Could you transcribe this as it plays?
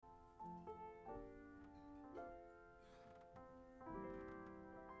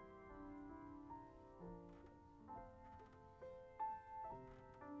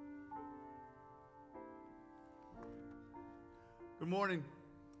Good morning.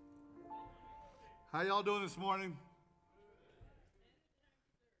 How y'all doing this morning?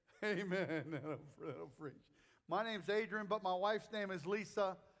 Amen. That'll preach. My name's Adrian, but my wife's name is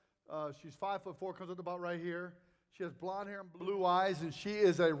Lisa. She's 5'4", comes up about right here. She has blonde hair and blue eyes, and she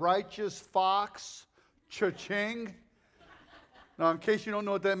is a righteous fox. Cha-ching. Now, in case you don't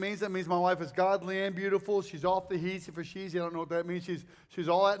know what that means my wife is godly and beautiful. She's off the heat for she's. You don't know what that means. She's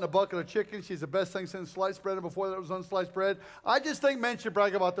all that in a bucket of chicken. She's the best thing since sliced bread, and before that was unsliced bread. I just think men should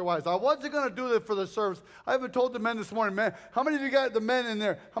brag about their wives. I wasn't going to do that for the service. I haven't told the men this morning, man. How many of you got the men in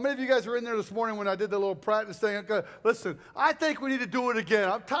there? How many of you guys were in there this morning when I did the little practice thing? Okay, listen, I think we need to do it again.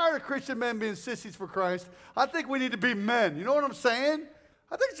 I'm tired of Christian men being sissies for Christ. I think we need to be men. You know what I'm saying?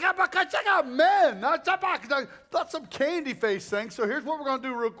 I think check out men, not some candy face thing. So here's what we're going to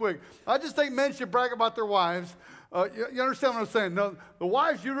do real quick. I just think men should brag about their wives. You understand what I'm saying? No, the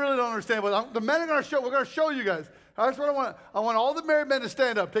wives, you really don't understand. But the men are going to show. We're going to show you guys. That's what I want. I want all the married men to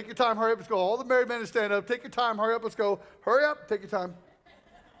stand up. Take your time. Hurry up. Let's go. All the married men to stand up. Take your time. Hurry up. Let's go. Hurry up. Take your time.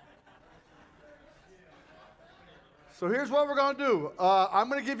 So here's what we're going to do. I'm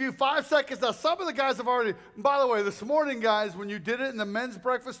going to give you 5 seconds. Now, some of the guys have already, by the way, this morning, guys, when you did it in the men's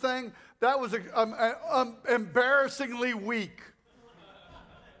breakfast thing, that was embarrassingly weak.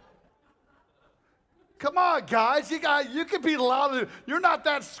 Come on, guys. You can be loud. You're not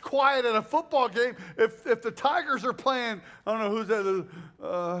that quiet at a football game. If the Tigers are playing, I don't know who's that.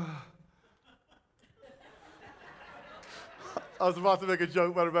 I was about to make a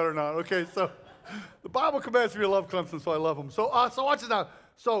joke, but I better not. Okay, so. The Bible commands me to love Clemson, so I love them. So watch this now.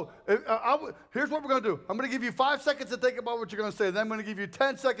 So here's what we're going to do. I'm going to give you 5 seconds to think about what you're going to say. Then I'm going to give you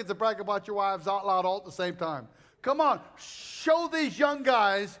 10 seconds to brag about your wives out loud all at the same time. Come on. Show these young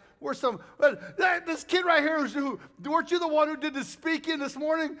guys this kid right here, weren't you the one who did the speaking this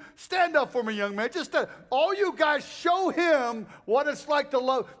morning? Stand up for me, young man. All you guys, show him what it's like to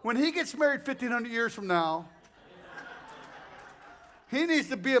love. When he gets married 1,500 years from now, he needs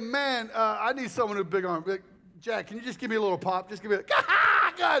to be a man. I need someone who's big arm. Jack, can you just give me a little pop? Just give me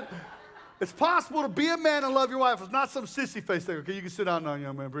God. It's possible to be a man and love your wife. It's not some sissy face thing. Okay, you can sit down now,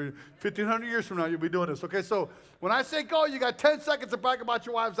 young man. 1,500 years from now, you'll be doing this. Okay, so when I say go, you got 10 seconds to brag about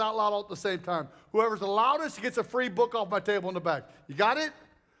your wives out loud all at the same time. Whoever's the loudest gets a free book off my table in the back. You got it?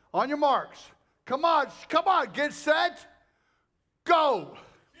 On your marks. Come on. Get set. Go.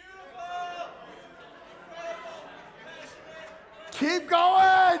 Keep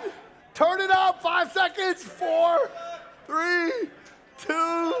going. Turn it up. 5 seconds. 4, 3,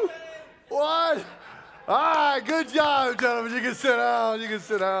 2, 1. All right. Good job, gentlemen. You can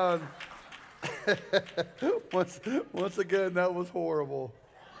sit down. Once again, that was horrible.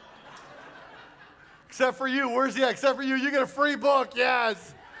 Except for you. Where's he at? Except for you. You get a free book.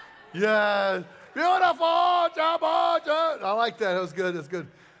 Yes. Beautiful. I like that. That was good. That's good.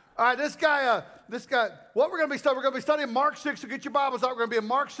 All right, this guy, what we're going to be studying Mark 6, so get your Bibles out. We're going to be in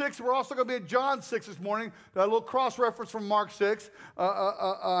Mark 6. We're also going to be in John 6 this morning, a little cross-reference from Mark 6.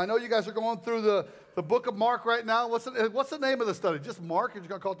 I know you guys are going through the book of Mark right now. What's the name of the study? Just Mark? You're just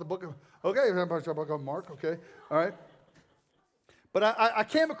going to call it the book of, okay, book of Mark, okay, all right. But I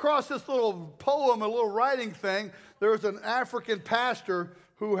came across this little poem, a little writing thing. There was an African pastor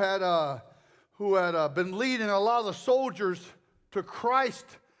who had been leading a lot of the soldiers to Christ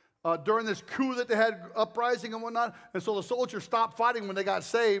during this coup that they had, uprising and whatnot. And so the soldiers stopped fighting when they got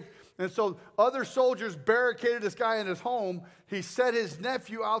saved. And so other soldiers barricaded this guy in his home. He set his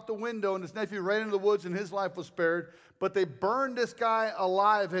nephew out the window, and his nephew ran into the woods, and his life was spared. But they burned this guy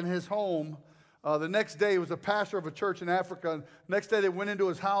alive in his home. The next day, he was a pastor of a church in Africa. And next day, they went into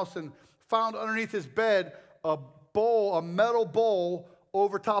his house and found underneath his bed a metal bowl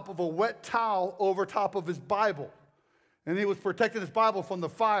over top of a wet towel over top of his Bible. And he was protecting his Bible from the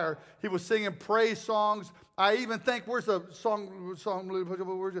fire. He was singing praise songs. I even think, where's the song?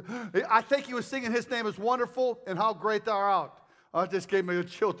 I think he was singing His Name is Wonderful and How Great Thou Art. It just gave me a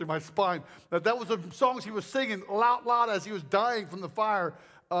chill through my spine. That was the songs he was singing loud as he was dying from the fire.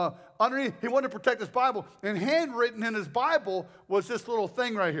 Underneath, he wanted to protect his Bible. And handwritten in his Bible was this little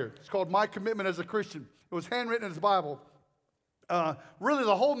thing right here. It's called My Commitment as a Christian. It was handwritten in his Bible. Really,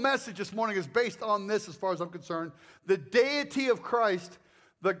 the whole message this morning is based on this, as far as I'm concerned. The deity of Christ,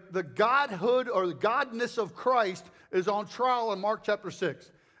 the godhood or the godness of Christ is on trial in Mark chapter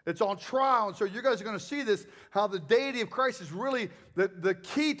 6. It's on trial, and so you guys are going to see this, how the deity of Christ is really the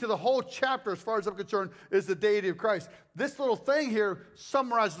key to the whole chapter, as far as I'm concerned, is the deity of Christ. This little thing here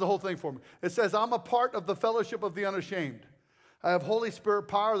summarizes the whole thing for me. It says, I'm a part of the fellowship of the unashamed. I have Holy Spirit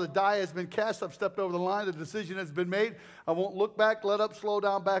power. The die has been cast. I've stepped over the line. The decision has been made. I won't look back, let up, slow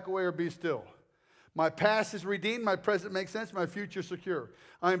down, back away, or be still. My past is redeemed, my present makes sense, my future secure.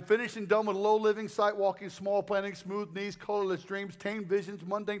 I am finished and done with low living, sight walking, small planning, smooth knees, colorless dreams, tame visions,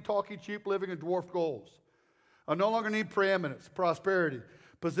 mundane talking, cheap living, and dwarfed goals. I no longer need preeminence, prosperity,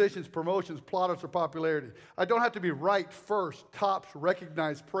 positions, promotions, plaudits, or popularity. I don't have to be right, first, tops,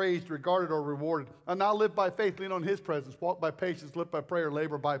 recognized, praised, regarded, or rewarded. I now live by faith, lean on His presence, walk by patience, live by prayer,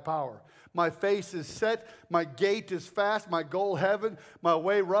 labor by power. My face is set, my gait is fast, my goal heaven, my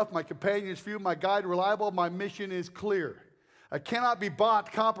way rough, my companions few, my guide reliable, my mission is clear. I cannot be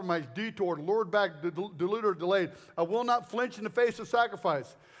bought, compromised, detoured, lured back, deluded, or delayed. I will not flinch in the face of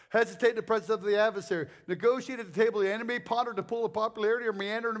sacrifice. Hesitate in the presence of the adversary. Negotiate at the table of the enemy. Ponder to pull of popularity or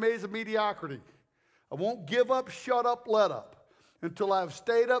meander in the maze of mediocrity. I won't give up, shut up, let up. Until I have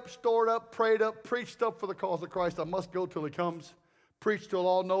stayed up, stored up, prayed up, preached up for the cause of Christ. I must go till He comes. Preach till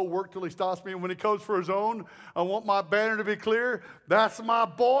all know, work till He stops me. And when He comes for His own, I want my banner to be clear. That's my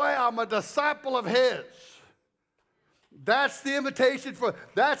boy. I'm a disciple of His. That's the invitation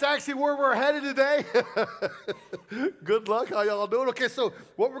that's actually where we're headed today. Good luck. How y'all doing? Okay, so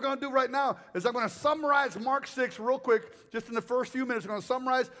what we're going to do right now is I'm going to summarize Mark 6 real quick, just in the first few minutes. I'm going to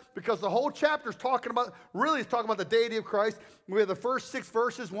summarize because the whole chapter is talking about the deity of Christ. We have the first 6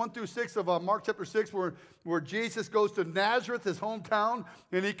 verses, 1 through 6 of Mark chapter 6, where Jesus goes to Nazareth, his hometown,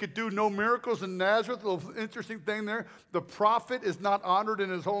 and He could do no miracles in Nazareth. A little interesting thing there. The prophet is not honored in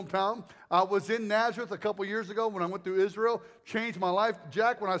his hometown. I was in Nazareth a couple years ago when I went through Israel. Changed my life.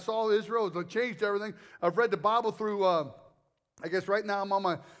 Jack, when I saw Israel, it changed everything. I've read the Bible through, I guess right now I'm on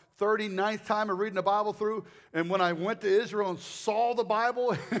my 39th time of reading the Bible through. And when I went to Israel and saw the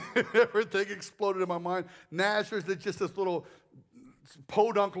Bible, everything exploded in my mind. Nazareth is just this little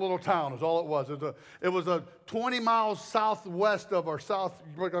podunk little town is all it was. It was a 20 miles southwest of,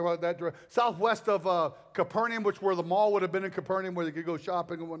 southwest of Capernaum, which where the mall would have been in Capernaum, where they could go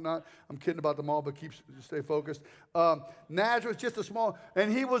shopping and whatnot. I'm kidding about the mall, but stay focused. Nazareth, just a small,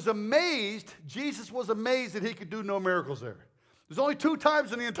 and He was amazed, Jesus was amazed that He could do no miracles there. There's only 2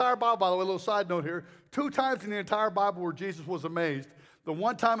 times in the entire Bible, by the way, a little side note here, 2 times in the entire Bible where Jesus was amazed. The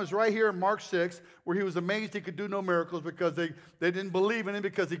one time is right here in Mark 6, where He was amazed He could do no miracles because they didn't believe in Him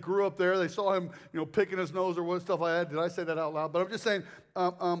because He grew up there. They saw Him, picking His nose or what stuff like that. Did I say that out loud? But I'm just saying.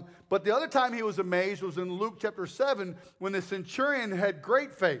 But the other time He was amazed was in Luke chapter 7, when the centurion had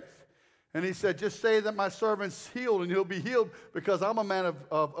great faith. And he said, just say that my servant's healed, and he'll be healed because I'm a man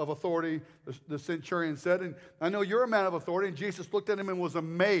of authority, the centurion said. And I know you're a man of authority. And Jesus looked at him and was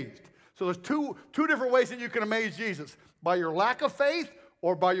amazed. So there's two different ways that you can amaze Jesus. By your lack of faith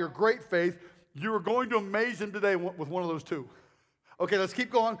or by your great faith. You are going to amaze Him today with one of those 2. Okay, let's keep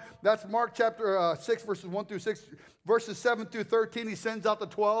going. That's Mark chapter 6, verses 1 through 6. Verses 7 through 13, He sends out the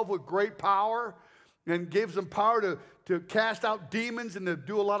 12 with great power and gives them power to cast out demons and to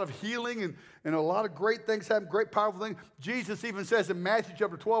do a lot of healing and a lot of great things happen, great powerful things. Jesus even says in Matthew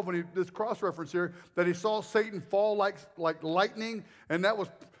chapter 12, this cross-reference here, that He saw Satan fall like lightning, and that was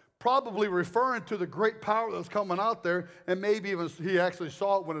probably referring to the great power that was coming out there, and maybe even He actually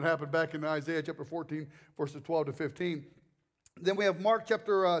saw it when it happened back in Isaiah chapter 14, verses 12 to 15. Then we have Mark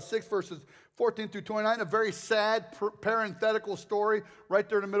chapter 6, verses 14 through 29, a very sad parenthetical story right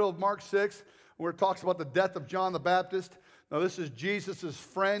there in the middle of Mark 6, where it talks about the death of John the Baptist. Now, this is Jesus'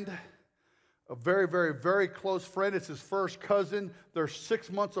 friend, a very, very, very close friend. It's his first cousin. They're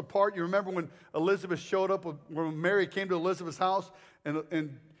 6 months apart. You remember when Elizabeth showed up, when Mary came to Elizabeth's house,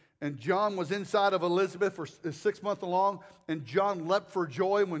 and John was inside of Elizabeth for 6 months along, and John leapt for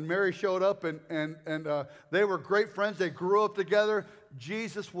joy when Mary showed up, and they were great friends. They grew up together.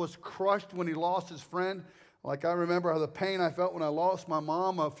 Jesus was crushed when he lost his friend. Like I remember how the pain I felt when I lost my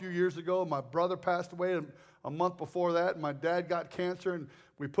mom a few years ago. My brother passed away a month before that, and my dad got cancer, and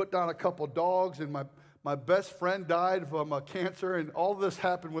we put down a couple dogs, and my best friend died from cancer, and all of this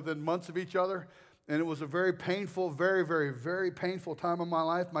happened within months of each other. And it was a very painful, very, very, very painful time of my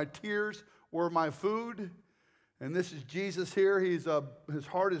life. My tears were my food. And this is Jesus here. His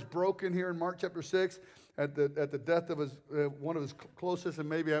heart is broken here in Mark chapter 6 at the death of one of his closest and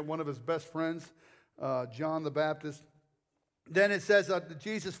maybe one of his best friends, John the Baptist. Then it says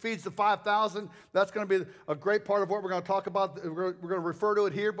Jesus feeds the 5,000. That's going to be a great part of what we're going to talk about. We're going to refer to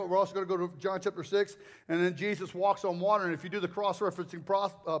it here, but we're also going to go to John chapter 6. And then Jesus walks on water. And if you do the cross-referencing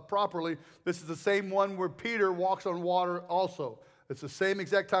properly, this is the same one where Peter walks on water also. It's the same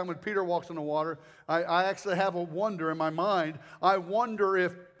exact time when Peter walks on the water. I actually have a wonder in my mind. I wonder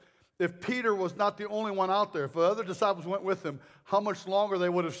if if Peter was not the only one out there, if the other disciples went with him, how much longer they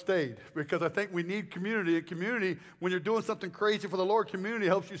would have stayed. Because I think we need community. And community, when you're doing something crazy for the Lord, community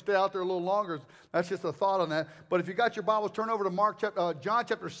helps you stay out there a little longer. That's just a thought on that. But if you got your Bibles, turn over to John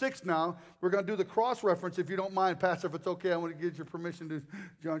chapter 6 now. We're going to do the cross reference, if you don't mind, Pastor. If it's okay, I want to get your permission to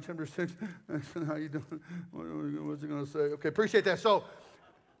John chapter 6. How you doing? What's he going to say? Okay, appreciate that. So,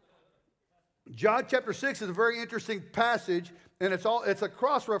 John chapter 6 is a very interesting passage, and it's a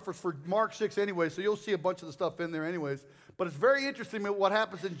cross-reference for Mark 6 anyway, so you'll see a bunch of the stuff in there anyways. But it's very interesting what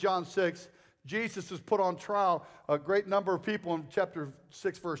happens in John 6. Jesus is put on trial. A great number of people in chapter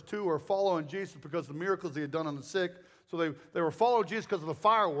 6, verse 2 are following Jesus because of the miracles he had done on the sick. So they were following Jesus because of the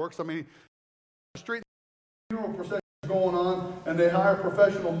fireworks. I mean, the street funeral procession going on, and they hire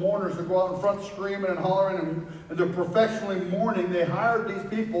professional mourners to go out in front screaming and hollering, and they're professionally mourning. They hired these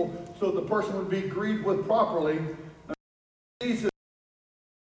people so the person would be grieved with properly. Jesus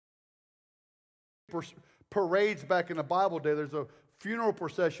parades back in the Bible day. There's a funeral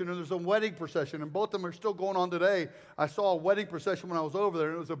procession and there's a wedding procession, and both of them are still going on today. I saw a wedding procession when I was over there,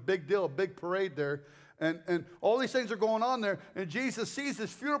 and it was a big deal, a big parade there. And all these things are going on there, and Jesus sees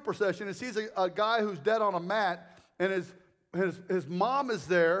this funeral procession and sees a guy who's dead on a mat. And his mom is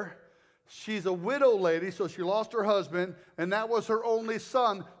there. She's a widow lady, so she lost her husband, and that was her only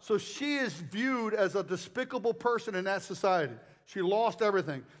son. So she is viewed as a despicable person in that society. She lost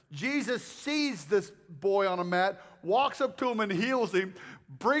everything. Jesus sees this boy on a mat, walks up to him and heals him,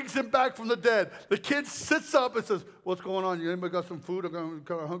 brings him back from the dead. The kid sits up and says, "What's going on? You anybody got some food? I'm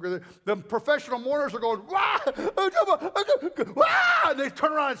kind of hungry." The professional mourners are going, "Wah! Wah!" And they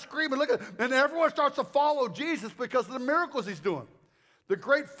turn around and scream and look at, and everyone starts to follow Jesus because of the miracles he's doing. The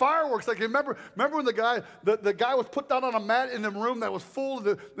great fireworks. Like, remember when the guy was put down on a mat in the room that was full.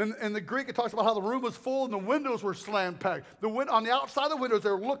 In the Greek, it talks about how the room was full and the windows were slam packed. On the outside of the windows, they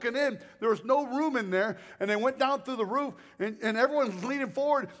were looking in. There was no room in there. And they went down through the roof, and everyone's leaning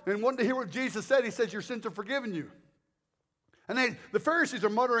forward and wanted to hear what Jesus said. He says, "Your sins are forgiven you." And the Pharisees are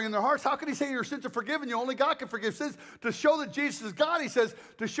muttering in their hearts, "How can he say your sins are forgiven you? Only God can forgive sins." To show that Jesus is God, he says,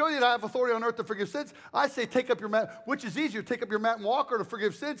 "To show you that I have authority on earth to forgive sins, I say take up your mat." Which is easier, take up your mat and walk, or to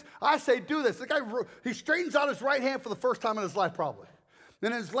forgive sins? I say do this. The guy, he straightens out his right hand for the first time in his life probably.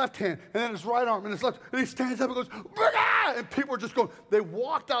 Then his left hand, and then his right arm, and his left, and he stands up and goes, "Bah!" And people are just going, they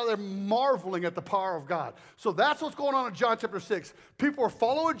walked out of there marveling at the power of God. So that's what's going on in John chapter 6. People are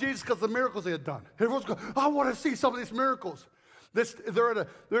following Jesus because of the miracles he had done. Everyone's going, "I want to see some of these miracles." They're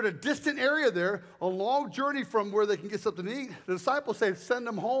at a distant area there, a long journey from where they can get something to eat. The disciples say, "Send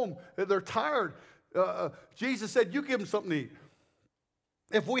them home. They're tired." Jesus said, "You give them something to eat."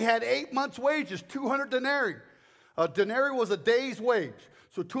 If we had 8 months' wages, 200 denarii. A denarii was a day's wage.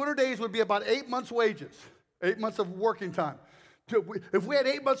 So 200 days would be about 8 months' wages, 8 months of working time. If we had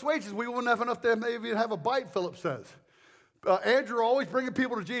 8 months' wages, we wouldn't have enough to maybe have a bite, Philip says. Andrew, always bringing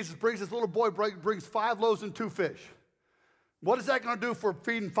people to Jesus, brings this little boy, brings 5 loaves and 2 fish. What is that going to do for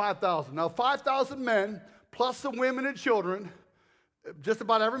feeding 5,000? Now, 5,000 men, plus some women and children, just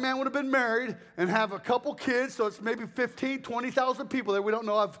about every man would have been married and have a couple kids, so it's maybe 15, 20,000 people there. We don't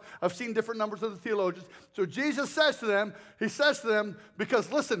know. I've seen different numbers of the theologians. So Jesus says to them,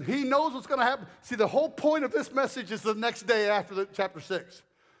 because listen, he knows what's going to happen. See, the whole point of this message is the next day after chapter 6.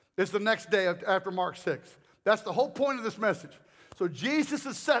 It's the next day after Mark 6. That's the whole point of this message. So Jesus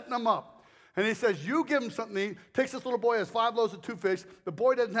is setting them up. And he says, "You give him something to eat." Takes this little boy, has 5 loaves and 2 fish. The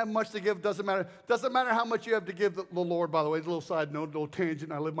boy doesn't have much to give. Doesn't matter. Doesn't matter how much you have to give the Lord, by the way. It's a little side note, a little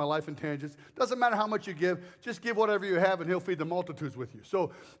tangent. I live my life in tangents. Doesn't matter how much you give. Just give whatever you have, and he'll feed the multitudes with you.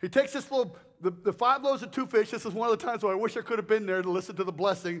 So he takes this the 5 loaves and 2 fish. This is one of the times where I wish I could have been there to listen to the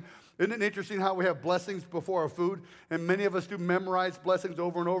blessing. Isn't it interesting how we have blessings before our food? And many of us do memorize blessings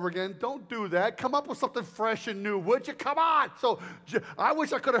over and over again. Don't do that. Come up with something fresh and new, would you? Come on. So I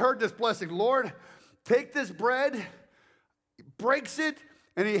wish I could have heard this blessing. Lord, take this bread, breaks it,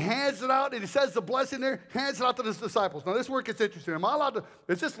 and he hands it out, and he says the blessing there, hands it out to his disciples. Now, this work gets interesting. Am I allowed to,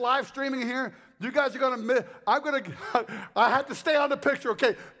 is this live streaming here? You guys are going to, I have to stay on the picture.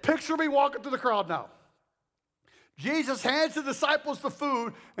 Okay, picture me walking through the crowd now. Jesus hands the disciples the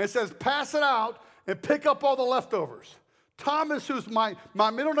food and says, "Pass it out and pick up all the leftovers." Thomas, who's my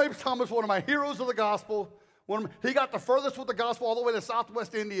middle name's Thomas, one of my heroes of the gospel. He got the furthest with the gospel all the way to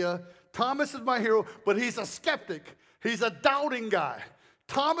Southwest India. Thomas is my hero, but he's a skeptic. He's a doubting guy.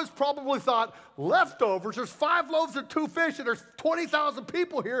 Thomas probably thought, leftovers, there's 5 loaves and 2 fish, and there's 20,000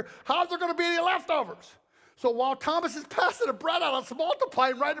 people here. How's there going to be any leftovers? So while Thomas is passing the bread out, it's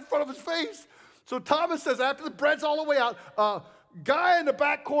multiplying right in front of his face. So Thomas says, after the bread's all the way out, guy in the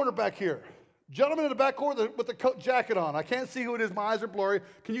back corner back here, Gentleman in the back corner with the coat jacket on. I can't see who it is. My eyes are blurry.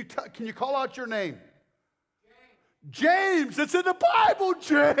 Can you call out your name? James. It's in the Bible,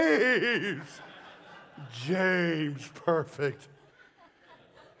 James. James, perfect.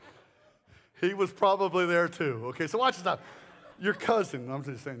 He was probably there too. Okay, so watch this now. Your cousin. I'm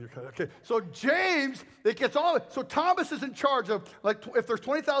just saying your cousin. Okay, so James, it gets all. So Thomas is in charge of, like, if there's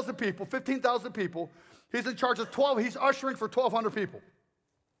 20,000 people, 15,000 people, he's in charge of 12. He's ushering for 1,200 people.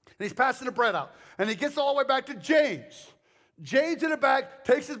 And he's passing the bread out. And he gets all the way back to James. James in the back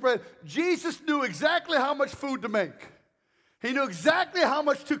takes his bread. Jesus knew exactly how much food to make. He knew exactly how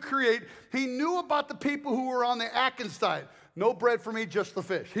much to create. He knew about the people who were on the Atkins diet. No bread for me, just the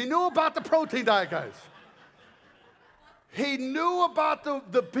fish. He knew about the protein diet, guys. He knew about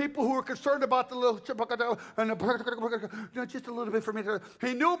the people who were concerned about the little and just a little bit for me.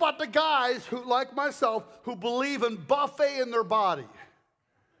 He knew about the guys who, like myself, who believe in buffet in their body.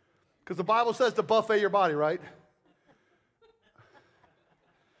 Because the Bible says to buffet your body, right?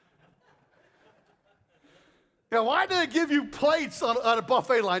 Yeah, why did it give you plates on a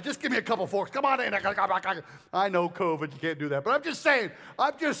buffet line? Just give me a couple forks. Come on in. I know COVID, you can't do that. But I'm just saying,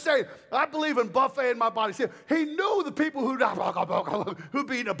 I believe in buffet in my body. See, he knew the people who'd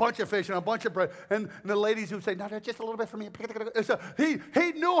be eating a bunch of fish and a bunch of bread. And the ladies who'd say, no, just a little bit for me. So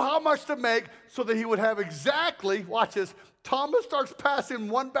he knew how much to make so that he would have exactly, watch this, Thomas starts passing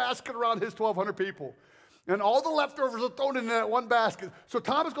one basket around his 1,200 people. And all the leftovers are thrown in that one basket. So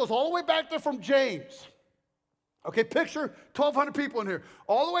Thomas goes all the way back there from James. Okay, picture 1,200 people in here.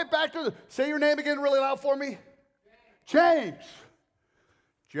 All the way back to, say your name again really loud for me. James.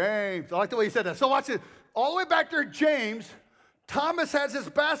 James. I like the way he said that. So watch it. All the way back there, James. Thomas has his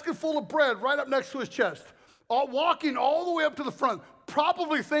basket full of bread right up next to his chest. Walking all the way up to the front,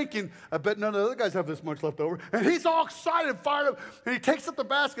 probably thinking, I bet none of the other guys have this much left over. And he's all excited, fired up, and he takes up the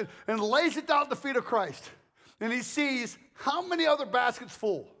basket and lays it down at the feet of Christ. And he sees how many other baskets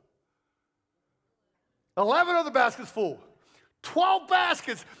full? 11 other baskets full. 12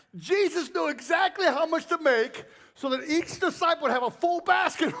 baskets. Jesus knew exactly how much to make so that each disciple would have a full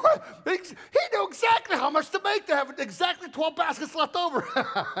basket. He knew exactly how much to make to have exactly 12 baskets left over.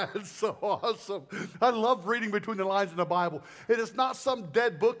 It's so awesome. I love reading between the lines in the Bible. It is not some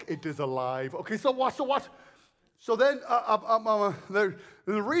dead book. It is alive. Okay, so watch. So then the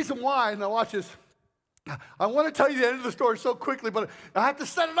reason why, now watch this. I want to tell you the end of the story so quickly, but I have to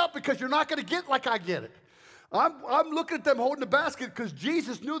set it up because you're not going to get like I get it. I'm looking at them holding the basket because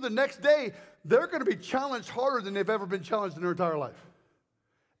Jesus knew the next day they're going to be challenged harder than they've ever been challenged in their entire life.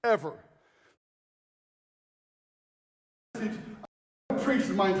 Ever. I've preached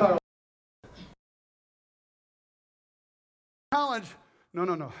in my entire life. Challenge.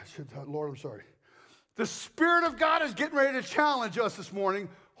 No. Lord, I'm sorry. The Spirit of God is getting ready to challenge us this morning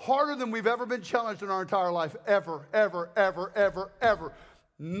harder than we've ever been challenged in our entire life. Ever.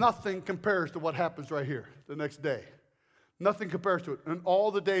 Nothing compares to what happens right here the next day. Nothing compares to it in all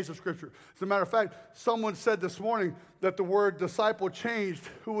the days of Scripture. As a matter of fact, someone said this morning that the word disciple changed.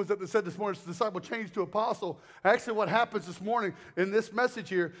 Who was it that said this morning disciple changed to apostle? Actually, what happens this morning in this message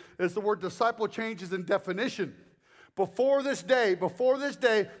here is the word disciple changes in definition. Before this day,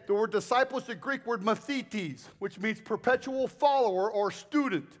 the word disciple is the Greek word mathetes, which means perpetual follower or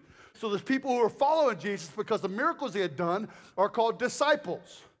student. So there's people who are following Jesus because the miracles he had done are called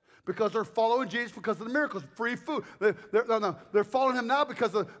disciples. Because they're following Jesus because of the miracles, free food. They're following him now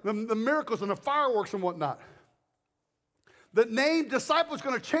because of the miracles and the fireworks and whatnot. The name disciple is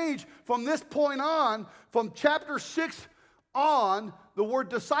going to change from this point on, from chapter 6 on. The word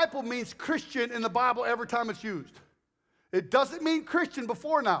disciple means Christian in the Bible every time it's used. It doesn't mean Christian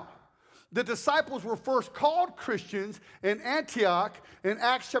before now. The disciples were first called Christians in Antioch in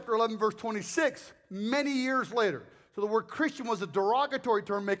Acts chapter 11, verse 26, many years later. So the word Christian was a derogatory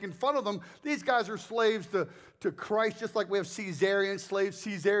term making fun of them. These guys are slaves to Christ, just like we have Caesarian slaves.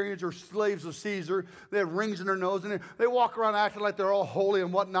 Caesarians are slaves of Caesar. They have rings in their nose, and they walk around acting like they're all holy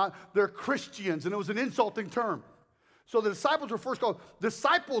and whatnot. They're Christians, and it was an insulting term. So the disciples were first called.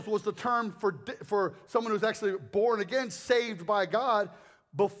 Disciples was the term for someone who's actually born again, saved by God.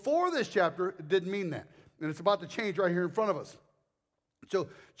 Before this chapter, it didn't mean that. And it's about to change right here in front of us. So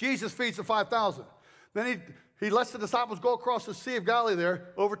Jesus feeds the 5,000. Then he lets the disciples go across the Sea of Galilee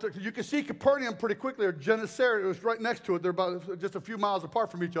there. You can see Capernaum pretty quickly, or Gennesaret. It was right next to it. They're about just a few miles apart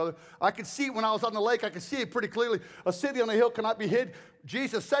from each other. I could see it when I was on the lake. I could see it pretty clearly. A city on a hill cannot be hid.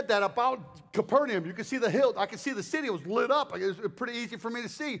 Jesus said that about Capernaum. You can see the hill. I could see the city. It was lit up. It was pretty easy for me to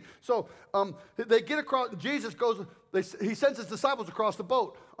see. So they get across. Jesus goes. He sends his disciples across the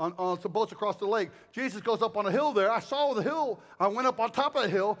boat, on some boats across the lake. Jesus goes up on a hill there. I saw the hill. I went up on top of the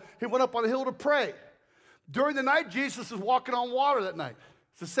hill. He went up on the hill to pray. During the night, Jesus is walking on water that night.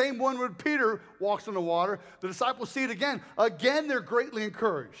 It's the same one when Peter walks on the water. The disciples see it again. Again, they're greatly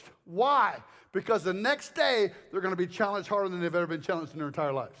encouraged. Why? Because the next day, they're going to be challenged harder than they've ever been challenged in their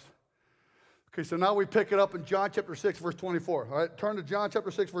entire lives. Okay, so now we pick it up in John chapter 6, verse 24. All right, turn to John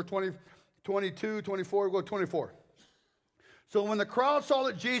chapter 6, verse 20, 22, 24, go to 24. So when the crowd saw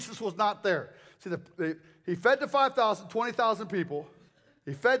that Jesus was not there, see, he fed the 5,000, 20,000 people.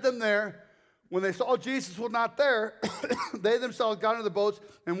 He fed them there. When they saw Jesus was not there, they themselves got into the boats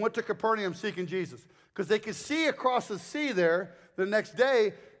and went to Capernaum seeking Jesus. Because they could see across the sea there the next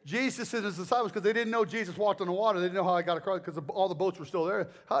day, Jesus and his disciples, because they didn't know Jesus walked on the water. They didn't know how he got across because all the boats were still there.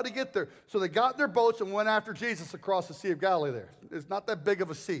 How did he get there? So they got in their boats and went after Jesus across the Sea of Galilee there. It's not that big of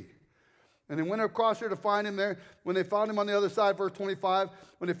a sea. And they went across there to find him there. When they found him on the other side, verse 25,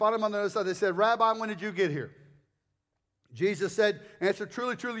 when they found him on the other side, they said, Rabbi, when did you get here? Jesus said, answer,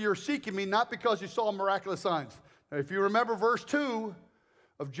 truly, truly, you're seeking me, not because you saw miraculous signs. Now, if you remember verse 2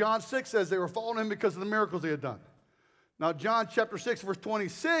 of John 6 says they were following him because of the miracles he had done. Now, John chapter 6, verse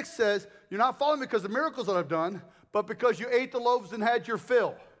 26 says, you're not following me because of the miracles that I've done, but because you ate the loaves and had your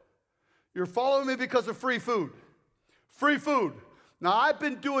fill. You're following me because of free food. Free food. Now, I've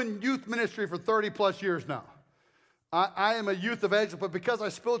been doing youth ministry for 30 plus years now. I am a youth evangelist, but because I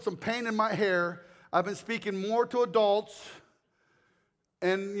spilled some paint in my hair, I've been speaking more to adults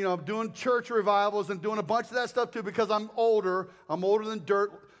and, doing church revivals and doing a bunch of that stuff too because I'm older. I'm older than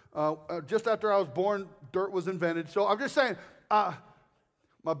dirt. Just after I was born, dirt was invented. So I'm just saying,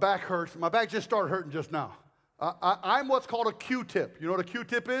 my back hurts. My back just started hurting just now. I'm what's called a Q-tip. You know what a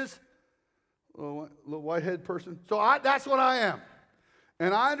Q-tip is? A little whitehead person. So that's what I am.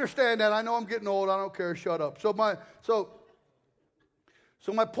 And I understand that. I know I'm getting old. I don't care. Shut up. So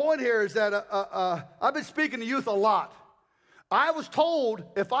my point here is that I've been speaking to youth a lot. I was told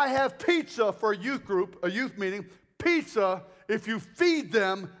if I have pizza for a youth group, a youth meeting, pizza, if you feed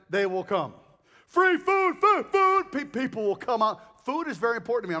them, they will come. Free food, food. People will come out. Food is very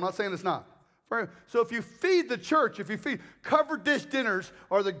important to me. I'm not saying it's not. So if you feed the church, covered dish dinners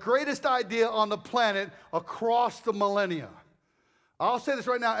are the greatest idea on the planet across the millennia. I'll say this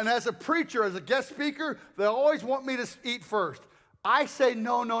right now, and as a preacher, as a guest speaker, they always want me to eat first. I say,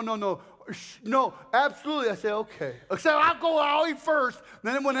 no, absolutely. I say, okay. Except I'll eat first.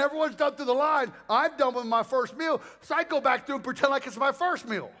 Then when everyone's done through the line, I'm done with my first meal. So I go back through and pretend like it's my first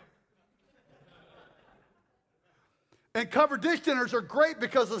meal. And covered dish dinners are great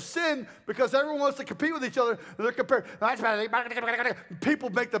because of sin, because everyone wants to compete with each other. They're comparing. People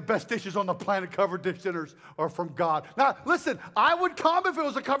make the best dishes on the planet. Covered dish dinners are from God. Now, listen, I would come if it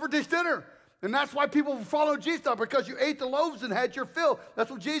was a covered dish dinner. And that's why people follow Jesus now, because you ate the loaves and had your fill. That's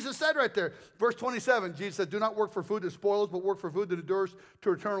what Jesus said right there. Verse 27, Jesus said, do not work for food that spoils, but work for food that endures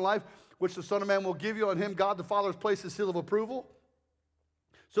to eternal life, which the Son of Man will give you. On him, God the Father has placed his seal of approval.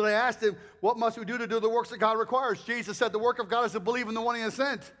 So they asked him, what must we do to do the works that God requires? Jesus said, the work of God is to believe in the one he has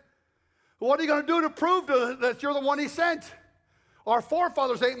sent. What are you going to do to prove that you're the one he sent? Our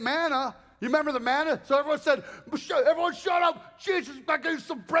forefathers ate manna. You remember the manna? So everyone said, everyone shut up. Jesus is back getting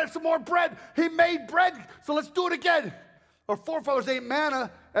some bread, some more bread. He made bread, so let's do it again. Our forefathers ate manna.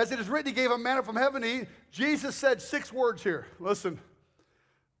 As it is written, he gave them manna from heaven to eat. Jesus said 6 words here. Listen,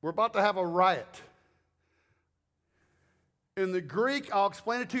 we're about to have a riot. In the Greek, I'll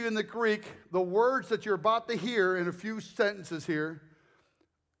explain it to you in the Greek, the words that you're about to hear in a few sentences here,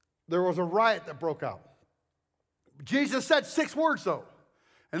 there was a riot that broke out. Jesus said 6 words, though.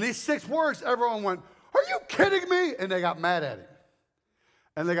 And these 6 words, everyone went, are you kidding me? And they got mad at him.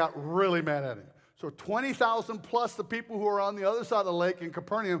 And they got really mad at him. So 20,000 plus the people who are on the other side of the lake in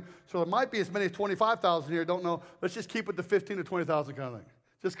Capernaum. So there might be as many as 25,000 here. Don't know. Let's just keep it to 15 to 20,000 kind of thing.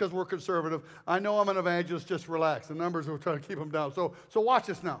 Just because we're conservative. I know I'm an evangelist, just relax. The numbers, we're trying to keep them down. So watch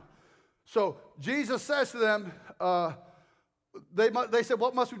this now. So Jesus says to them, they said,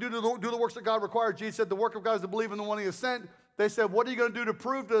 what must we do to do the works that God requires? Jesus said, the work of God is to believe in the one he has sent. They said, what are you going to do to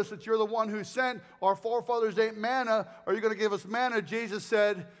prove to us that you're the one who sent? Our forefathers ate manna. Are you going to give us manna? Jesus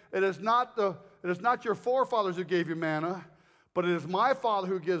said, it is not your forefathers who gave you manna, but it is my Father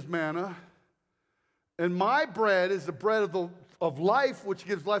who gives manna. And my bread is the bread of life, which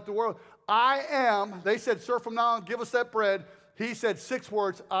gives life to the world. I am, they said, sir, from now on, give us that bread. He said 6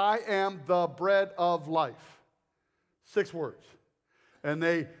 words, I am the bread of life. 6 words. And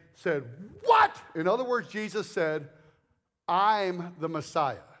they said, what? In other words, Jesus said, I'm the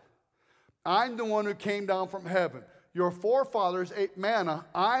Messiah. I'm the one who came down from heaven. Your forefathers ate manna.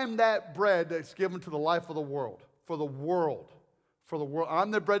 I'm that bread that's given to the life of the world, for the world. For the world.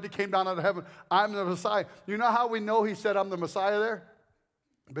 I'm the bread that came down out of heaven. I'm the Messiah. You know how we know he said I'm the Messiah there?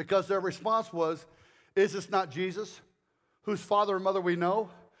 Because their response was, is this not Jesus, whose father and mother we know?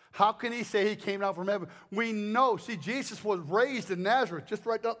 How can he say he came down from heaven? We know. See, Jesus was raised in Nazareth, just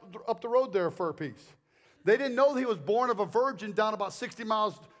right up the road there for a piece. They didn't know that he was born of a virgin down about 60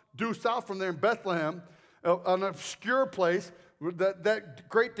 miles due south from there in Bethlehem, an obscure place. That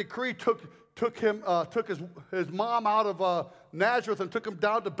great decree took his mom out of Nazareth and took him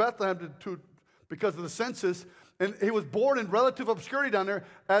down to Bethlehem because of the census. And he was born in relative obscurity down there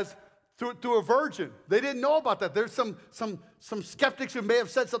as through a virgin. They didn't know about that. There's some skeptics who may have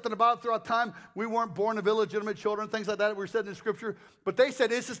said something about it throughout time. We weren't born of illegitimate children, things like that. We said in Scripture. But they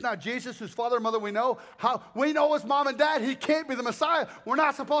said, is this not Jesus, whose father and mother we know? How we know his mom and dad. He can't be the Messiah. We're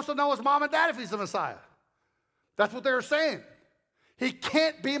not supposed to know his mom and dad if he's the Messiah. That's what they were saying. He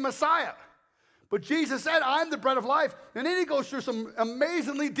can't be Messiah. But Jesus said, I'm the bread of life. And then he goes through some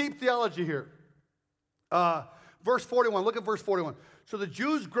amazingly deep theology here. Verse 41, look at verse 41. So the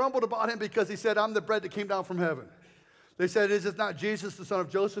Jews grumbled about him because he said, I'm the bread that came down from heaven. They said, is it not Jesus, the son of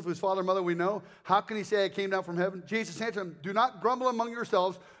Joseph, whose father and mother we know? How can he say I came down from heaven? Jesus answered him, do not grumble among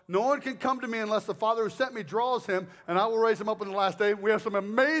yourselves. No one can come to me unless the Father who sent me draws him, and I will raise him up in the last day. We have some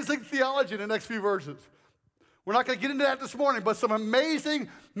amazing theology in the next few verses. We're not going to get into that this morning, but some amazing,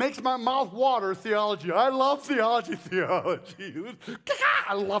 makes my mouth water theology. I love theology.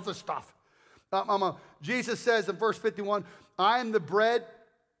 I love this stuff. Jesus says in verse 51, I am the bread,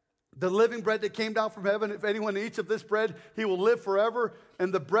 the living bread that came down from heaven. If anyone eats of this bread, he will live forever.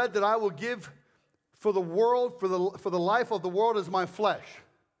 And the bread that I will give for the world, for the life of the world is my flesh.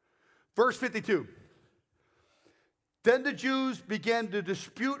 Verse 52. Then the Jews began to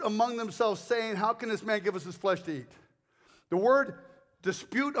dispute among themselves, saying, how can this man give us his flesh to eat? The word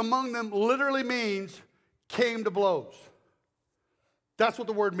dispute among them literally means came to blows. That's what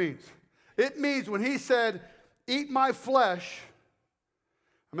the word means. It means when he said, eat my flesh.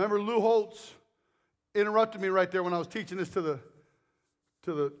 I remember Lou Holtz interrupted me right there when I was teaching this to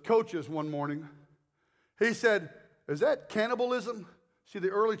the coaches one morning. He said, is that cannibalism? See, the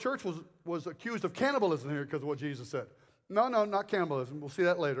early church was accused of cannibalism here because of what Jesus said. No, not cannibalism. We'll see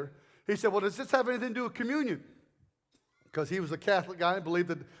that later. He said, well, does this have anything to do with communion? Because he was a Catholic guy and believed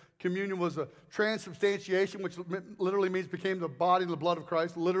that communion was a transubstantiation, which literally means became the body and the blood of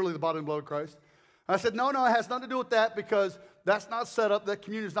Christ, literally the body and blood of Christ. And I said, no, it has nothing to do with that because that's not set up, that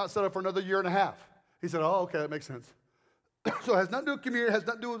communion is not set up for another year and a half. He said, oh, okay, that makes sense. So it has nothing to do with communion, it has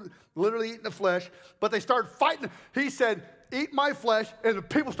nothing to do with literally eating the flesh, but they started fighting. He said, eat my flesh, and the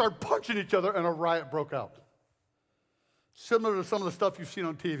people started punching each other, and a riot broke out. Similar to some of the stuff you've seen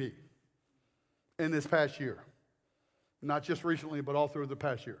on TV in this past year. Not just recently, but all through the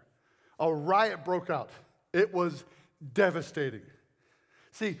past year. A riot broke out. It was devastating.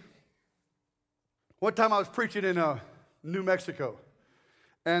 See, one time I was preaching in New Mexico,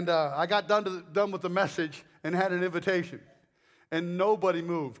 and I got done with the message and had an invitation, and nobody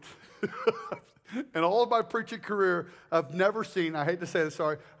moved. In all of my preaching career, I've never seen, I hate to say this,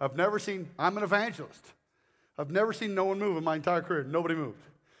 sorry, I'm an evangelist. I've never seen no one move in my entire career. Nobody moved.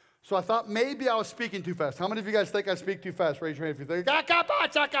 So I thought maybe I was speaking too fast. How many of you guys think I speak too fast? Raise your hand if you think,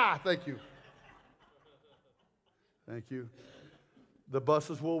 thank you. Thank you. The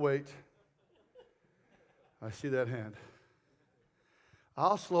buses will wait. I see that hand.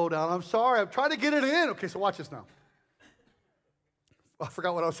 I'll slow down. I'm sorry. I'm trying to get it in. Okay, so watch this now. I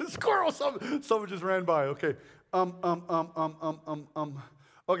forgot what I was saying. Squirrel. Someone just ran by. Okay.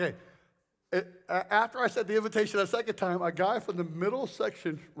 Okay. After I said the invitation a second time, a guy from the middle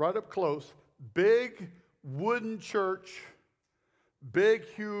section, right up close, big wooden church, big,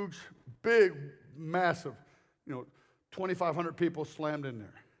 huge, big, massive, 2,500 people slammed in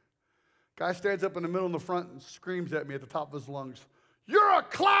there. Guy stands up in the middle in the front and screams at me at the top of his lungs, "You're a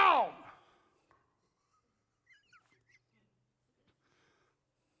clown!"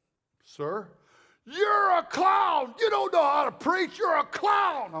 Sir, you're a clown. You don't know how to preach. You're a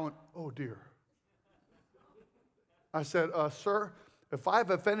clown. I went, oh, dear. I said, sir, if I've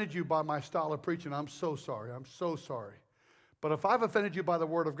offended you by my style of preaching, I'm so sorry. I'm so sorry. But if I've offended you by the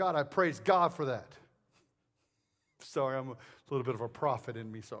word of God, I praise God for that. Sorry, I'm a little bit of a prophet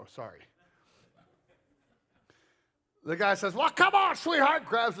in me, so sorry. The guy says, well, come on, sweetheart.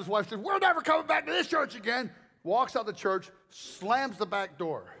 Grabs his wife, says, we're never coming back to this church again. Walks out the church, slams the back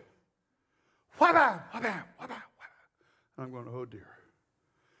door. Wha-bam, wha-bam, wha-bam, wha-bam. And I'm going, oh, dear.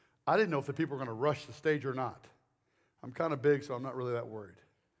 I didn't know if the people were going to rush the stage or not. I'm kind of big, so I'm not really that worried.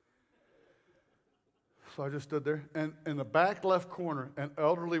 So I just stood there, and in the back left corner, an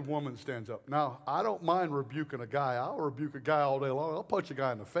elderly woman stands up. Now, I don't mind rebuking a guy. I'll rebuke a guy all day long. I'll punch a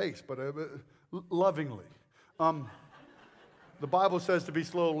guy in the face, but lovingly. The Bible says to be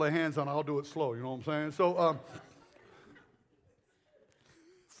slow to lay hands on. I'll do it slow. You know what I'm saying? So,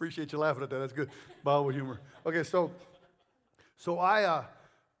 appreciate you laughing at that. That's good Bible humor. Okay, so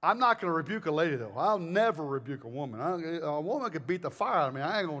I'm not going to rebuke a lady though. I'll never rebuke a woman. A woman could beat the fire out of me.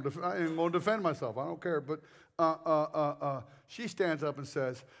 I ain't going to defend myself. I don't care. But she stands up and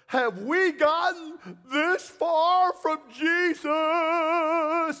says, "Have we gotten this far from Jesus?"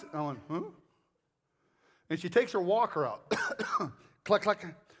 I went, huh? And she takes her walker out. Cluck, cluck,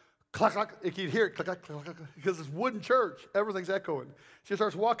 cluck, cluck. You can hear it, cluck, cluck, cluck, cluck, because it's wooden church. Everything's echoing. She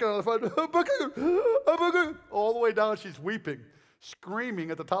starts walking on the front, all the way down. She's weeping,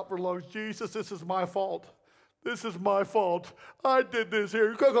 screaming at the top of her lungs, Jesus, this is my fault. This is my fault. I did this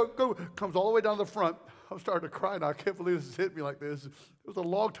here. Go. Comes all the way down to the front. I'm starting to cry now. I can't believe this has hit me like this. It was a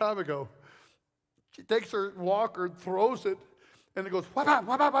long time ago. She takes her walker, throws it, and it goes,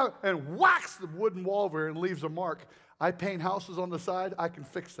 and whacks the wooden wall over and leaves a mark. I paint houses on the side. I can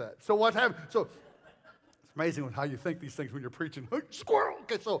fix that. So what happened? So it's amazing how you think these things when you're preaching. Squirrel.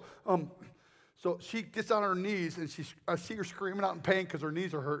 Okay, so she gets on her knees, and I see her screaming out in pain because her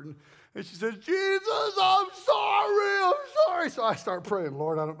knees are hurting. And she says, Jesus, I'm sorry. So I start praying,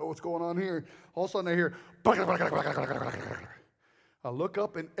 Lord, I don't know what's going on here. All of a sudden I hear, I look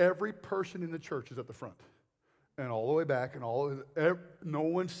up, and every person in the church is at the front. And all the way back, and no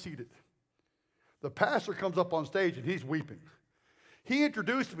one's seated. The pastor comes up on stage, and he's weeping. He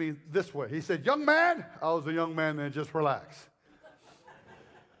introduced me this way. He said, young man. I was a young man then, just relax.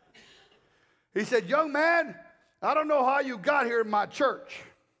 He said, young man, I don't know how you got here in my church.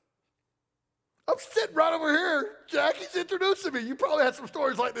 I'm sitting right over here. Jackie's introducing me. You probably had some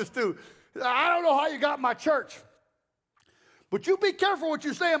stories like this too. I don't know how you got in my church. But you be careful what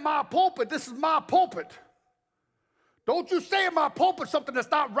you say in my pulpit. This is my pulpit. Don't you say in my pulpit something that's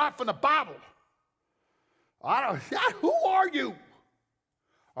not right from the Bible. Who are you?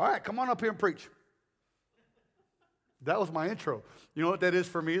 All right, come on up here and preach. That was my intro. You know what that is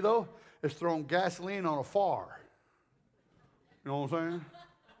for me, though? It's throwing gasoline on a fire. You know what I'm saying?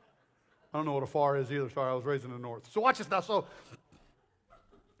 I don't know what a fire is either. Sorry, I was raised in the north. So watch this now. So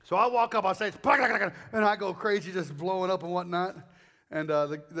I walk up on stage, and I go crazy, just blowing up and whatnot. And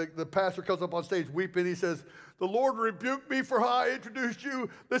the pastor comes up on stage weeping. He says, the Lord rebuked me for how I introduced you.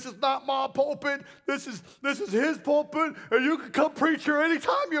 This is not my pulpit. This is his pulpit. And you can come preach here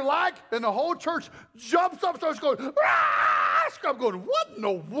anytime you like. And the whole church jumps up, starts going, ah! I'm going, what in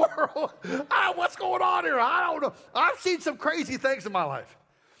the world? What's going on here? I don't know. I've seen some crazy things in my life.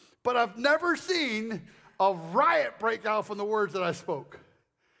 But I've never seen a riot break out from the words that I spoke.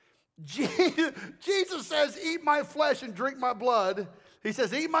 Jesus says, eat my flesh and drink my blood. He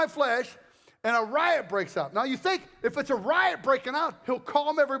says, eat my flesh, and a riot breaks out. Now you think, if it's a riot breaking out, he'll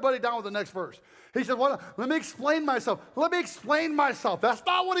calm everybody down with the next verse. He said, well, let me explain myself. That's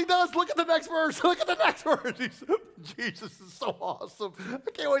not what he does. Look at the next verse. Jesus is so awesome.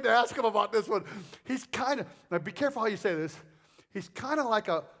 I can't wait to ask him about this one. He's kind of, now be careful how you say this. He's kind of like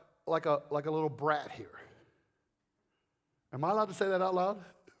a little brat here. Am I allowed to say that out loud?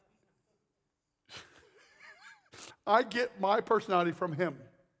 I get my personality from him.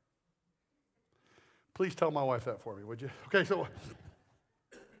 Please tell my wife that for me, would you? Okay, so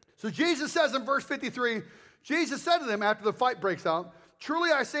Jesus says in verse 53, Jesus said to them after the fight breaks out,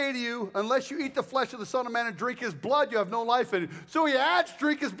 truly I say to you, unless you eat the flesh of the Son of Man and drink his blood, you have no life in you. So he adds,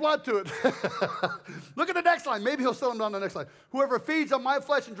 drink his blood to it. Look at the next line. Maybe he'll settle him down the next line. Whoever feeds on my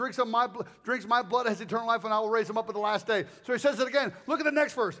flesh and drinks my blood has eternal life, and I will raise him up at the last day. So he says it again. Look at the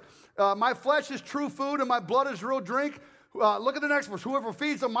next verse. My flesh is true food, and my blood is real drink. Look at the next verse. Whoever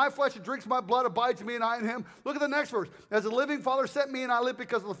feeds on my flesh and drinks my blood abides in me and I in him. Look at the next verse. As the living Father sent me and I live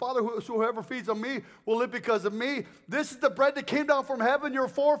because of the Father, whoever feeds on me will live because of me. This is the bread that came down from heaven. Your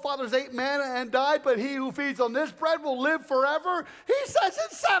forefathers ate manna and died, but he who feeds on this bread will live forever. He says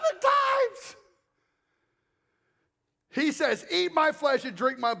it 7 times. He says, eat my flesh and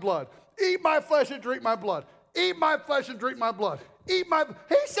drink my blood. Eat my flesh and drink my blood. Eat my flesh and drink my blood. He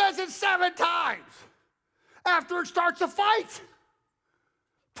says it 7 times. After it starts a fight.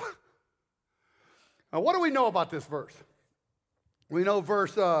 Now, what do we know about this verse? We know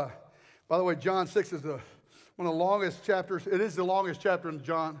by the way, John 6 is One of the longest chapters. It is the longest chapter in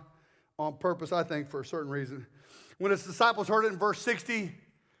John on purpose, I think, for a certain reason. When his disciples heard it in verse 60,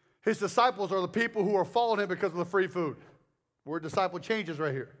 his disciples are the people who are following him because of the free food. The word disciple changes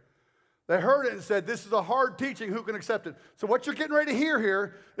right here. They heard it and said, this is a hard teaching, who can accept it? So what you're getting ready to hear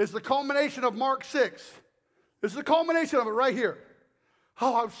here is the culmination of Mark 6. This is the culmination of it right here.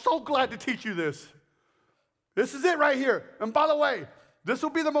 Oh, I'm so glad to teach you this. This is it right here. And by the way, this will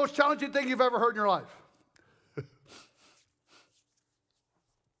be the most challenging thing you've ever heard in your life.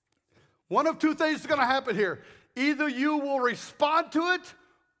 One of two things is going to happen here. Either you will respond to it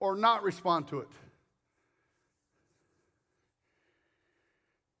or not respond to it.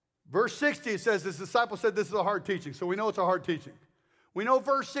 Verse 60, it says, this disciple said this is a hard teaching. So we know it's a hard teaching. We know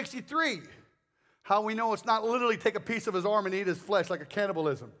verse 63, how we know it's not literally take a piece of his arm and eat his flesh like a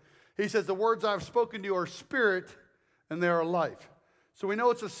cannibalism. He says, the words I've spoken to you are spirit and they are life. So we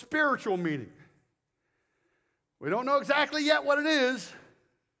know it's a spiritual meaning. We don't know exactly yet what it is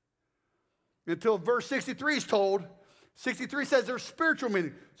until verse 63 is told. 63 says there's spiritual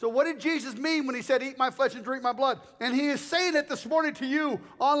meaning. So what did Jesus mean when he said, eat my flesh and drink my blood? And he is saying it this morning to you.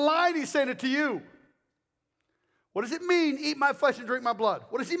 Online, he's saying it to you. What does it mean, eat my flesh and drink my blood?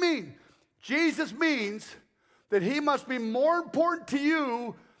 What does he mean? Jesus means that he must be more important to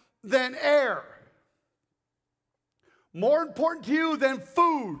you than air. More important to you than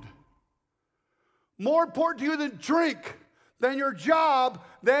food. More important to you than drink, than your job,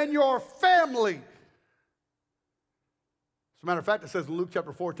 than your family. As a matter of fact, it says in Luke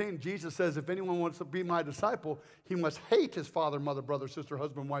chapter 14, Jesus says, if anyone wants to be my disciple, he must hate his father, mother, brother, sister,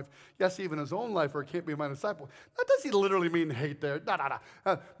 husband, wife, yes, even his own life, or he can't be my disciple. Now, does he literally mean hate there?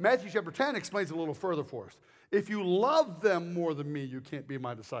 No. Matthew chapter 10 explains it a little further for us. If you love them more than me, you can't be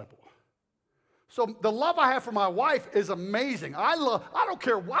my disciple. So the love I have for my wife is amazing. I don't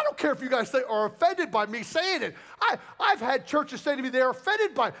care if you guys are offended by me saying it. I've had churches say to me they're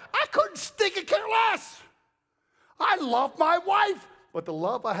offended by it. I couldn't stick and care less. I love my wife, but the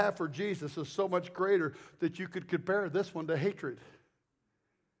love I have for Jesus is so much greater that you could compare this one to hatred.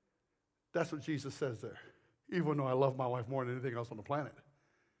 That's what Jesus says there, even though I love my wife more than anything else on the planet.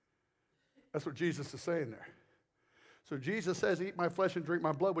 That's what Jesus is saying there. So Jesus says, eat my flesh and drink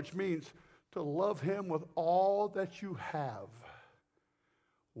my blood, which means to love him with all that you have.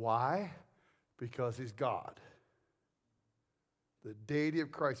 Why? Because he's God. The deity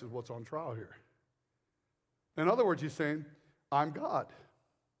of Christ is what's on trial here. In other words, he's saying, I'm God.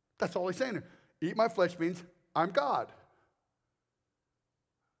 That's all he's saying here. Eat my flesh means I'm God.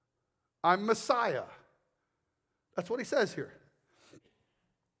 I'm Messiah. That's what he says here.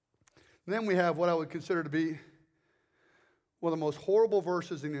 And then we have what I would consider to be one of the most horrible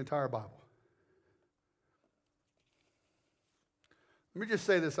verses in the entire Bible. Let me just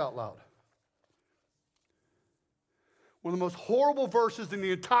say this out loud. One of the most horrible verses in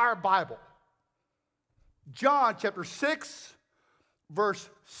the entire Bible. John chapter 6, verse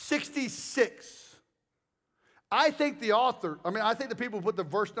 66. I think the people who put the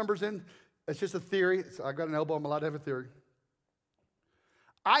verse numbers in, it's just a theory. I've got an elbow, I'm allowed to have a theory.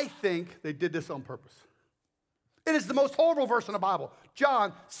 I think they did this on purpose. It is the most horrible verse in the Bible.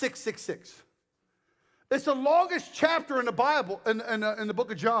 John 6:66. It's the longest chapter in the Bible, in the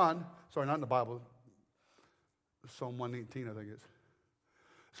book of John. Sorry, not in the Bible. Psalm 118, I think it is.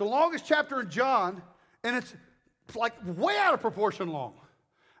 It's the longest chapter in John, and it's like way out of proportion long.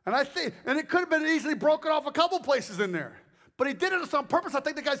 And it could have been easily broken off a couple places in there. But he did it on purpose. I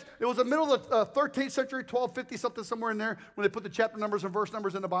think it was the middle of the 13th century, 1250, something somewhere in there, when they put the chapter numbers and verse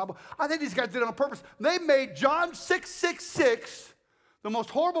numbers in the Bible. I think these guys did it on purpose. They made John 6:66 the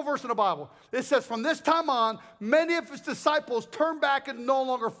most horrible verse in the Bible. It says, from this time on, many of his disciples turned back and no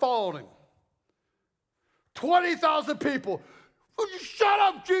longer followed him. 20,000 people. Shut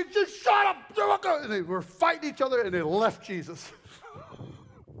up, Jesus, shut up. And they were fighting each other and they left Jesus.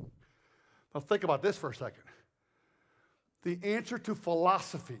 Now think about this for a second. The answer to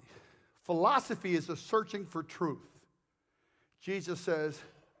philosophy. Philosophy is a searching for truth. Jesus says,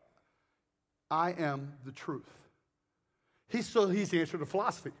 I am the truth. He's the answer to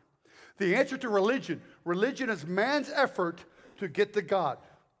philosophy. The answer to religion. Religion is man's effort to get to God.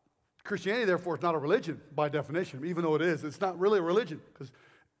 Christianity, therefore, is not a religion by definition, even though it is. It's not really a religion, because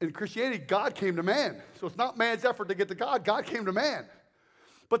in Christianity, God came to man. So it's not man's effort to get to God. God came to man.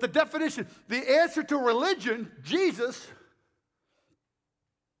 But the definition, the answer to religion, Jesus,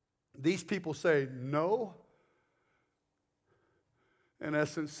 these people say no. In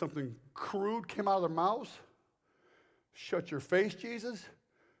essence, something crude came out of their mouths. Shut your face, Jesus.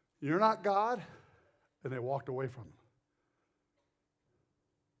 You're not God. And they walked away from him.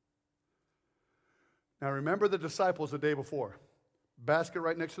 Now remember the disciples the day before. Basket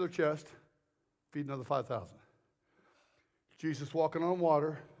right next to their chest, feeding another 5,000. Jesus walking on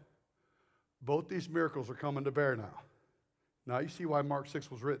water. Both these miracles are coming to bear now. Now you see why Mark 6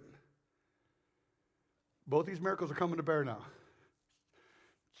 was written. Both these miracles are coming to bear now.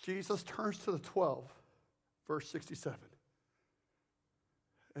 Jesus turns to the 12, verse 67,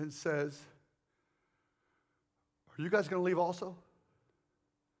 and says, are you guys going to leave also?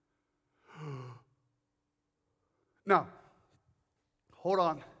 Now, hold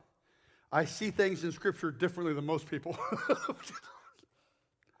on. I see things in Scripture differently than most people.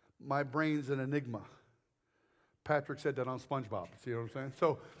 My brain's an enigma. Patrick said that on SpongeBob. See what I'm saying?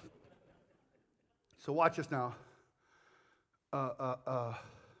 So watch this now.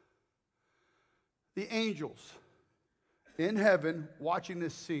 The angels in heaven watching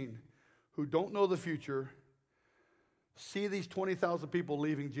this scene who don't know the future see these 20,000 people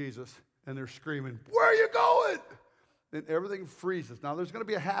leaving Jesus, and they're screaming, where are you going? And everything freezes. Now, there's going to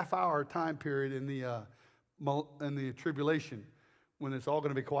be a half-hour time period in the tribulation when it's all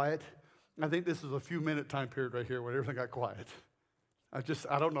going to be quiet. I think this is a few-minute time period right here when everything got quiet.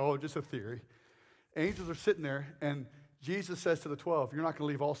 I don't know, just a theory. Angels are sitting there, and Jesus says to the 12, you're not going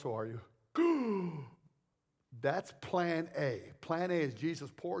to leave also, are you? That's plan A. Plan A is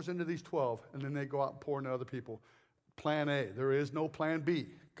Jesus pours into these 12, and then they go out and pour into other people. Plan A. There is no plan B.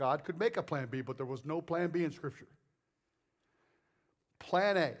 God could make a plan B, but there was no plan B in Scripture.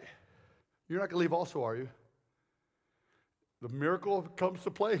 Plan A. You're not going to leave also, are you? The miracle comes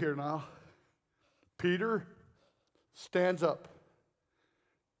to play here now. Peter stands up.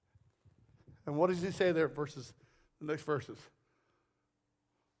 And what does he say there? The next verses.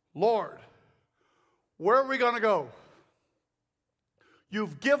 Lord, where are we going to go?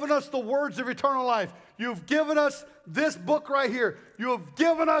 You've given us the words of eternal life. You've given us this book right here. You've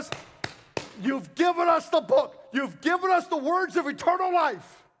given us the book. You've given us the words of eternal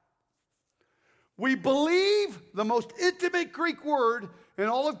life. We believe the most intimate Greek word in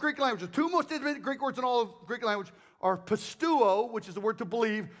all of Greek language. The two most intimate Greek words in all of Greek language are pisteuo, which is the word to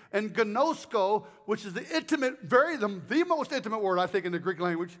believe, and gnosko, which is the most intimate word, I think, in the Greek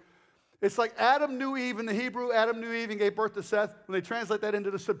language. It's like Adam knew Eve in the Hebrew. Adam knew Eve and gave birth to Seth. When they translate that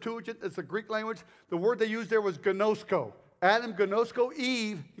into the Septuagint, it's the Greek language. The word they used there was gnosko. Adam gnosko,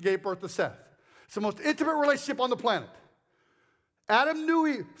 Eve gave birth to Seth. It's the most intimate relationship on the planet. Adam knew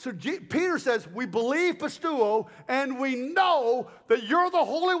Eve. So Peter says, we believe pisteuo, and we know that you're the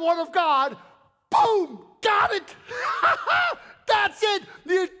Holy One of God. Boom! Got it! That's it!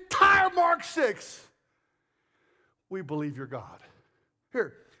 The entire Mark 6. We believe you're God.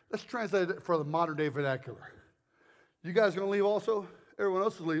 Here, let's translate it for the modern day vernacular. You guys going to leave also? Everyone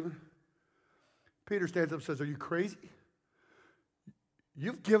else is leaving. Peter stands up and says, are you crazy?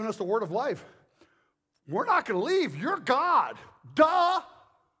 You've given us the word of life. We're not going to leave. You're God. Duh.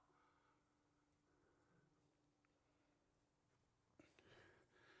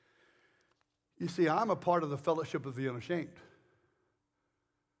 You see, I'm a part of the fellowship of the unashamed.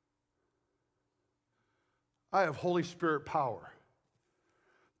 I have Holy Spirit power.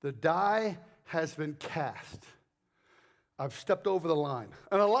 The die has been cast. I've stepped over the line.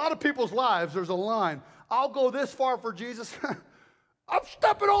 In a lot of people's lives, there's a line. I'll go this far for Jesus. I'm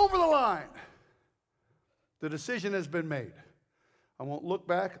stepping over the line. The decision has been made. I won't look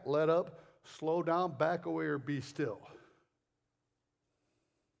back, let up, slow down, back away, or be still.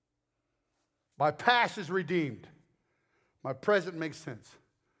 My past is redeemed. My present makes sense.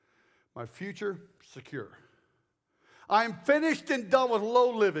 My future, secure. I'm finished and done with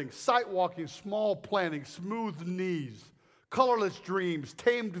low living, sight walking, small planning, smooth knees, colorless dreams,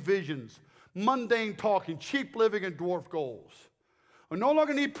 tamed visions, mundane talking, cheap living, and dwarf goals. I no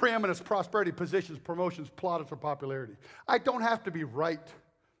longer need preeminence, prosperity, positions, promotions, plaudits, or popularity. I don't have to be right,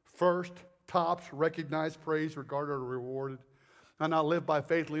 first, tops, recognized, praised, regarded, or rewarded. I now live by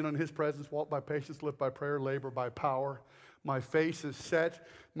faith, lean on His presence, walk by patience, live by prayer, labor by power. My face is set,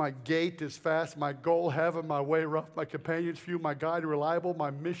 my gait is fast, my goal heaven, my way rough, my companions few, my guide reliable,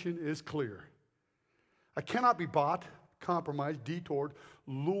 my mission is clear. I cannot be bought, compromised, detoured,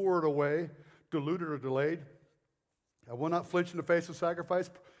 lured away, deluded, or delayed. I will not flinch in the face of sacrifice,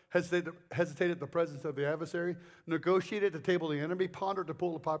 hesitate at the presence of the adversary, negotiate at the table of the enemy, ponder at the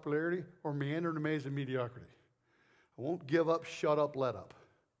pool of popularity, or meander in the maze of mediocrity. I won't give up, shut up, let up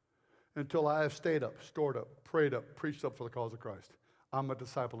until I have stayed up, stored up, prayed up, preached up for the cause of Christ. I'm a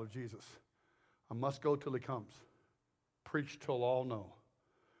disciple of Jesus. I must go till He comes. Preach till all know.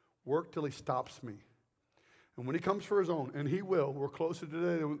 Work till He stops me. And when He comes for His own, and He will, we're closer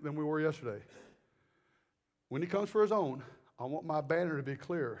today than we were yesterday. When He comes for His own, I want my banner to be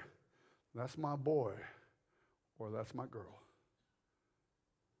clear. That's my boy, or that's my girl.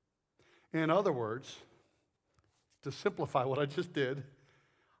 In other words, to simplify what I just did,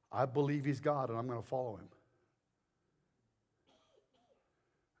 I believe he's God and I'm going to follow him.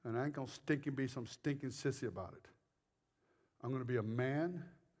 And I ain't going to be some stinking sissy about it. I'm going to be a man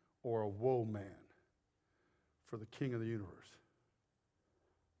or a woe man for the King of the universe.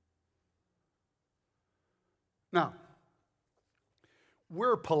 Now,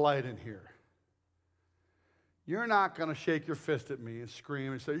 we're polite in here. You're not going to shake your fist at me and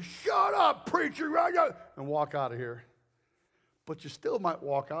scream and say, "Shut up, preacher," and walk out of here. But you still might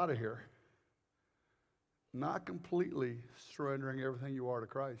walk out of here not completely surrendering everything you are to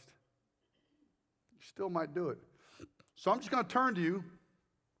Christ. You still might do it. So I'm just going to turn to you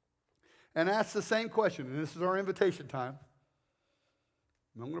and ask the same question. And this is our invitation time.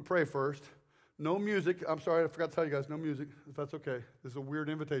 I'm going to pray first. No music. I'm sorry, I forgot to tell you guys, no music, if that's okay. This is a weird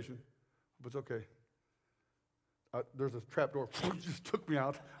invitation, but it's okay. There's a trap door. Just took me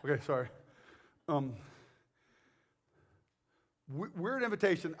out. Okay, sorry. Weird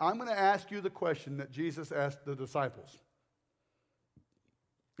invitation. I'm going to ask you the question that Jesus asked the disciples.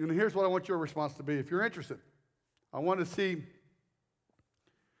 And here's what I want your response to be. If you're interested, I want to see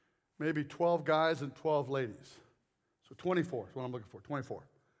maybe 12 guys and 12 ladies. So 24 is what I'm looking for, 24.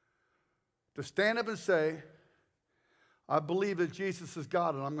 To stand up and say, "I believe that Jesus is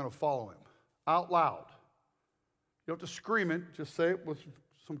God and I'm going to follow him," out loud. You don't have to scream it, just say it with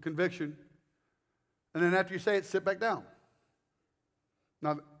some conviction. And then after you say it, sit back down.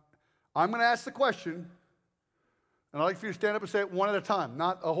 Now, I'm going to ask the question, and I'd like for you to stand up and say it one at a time,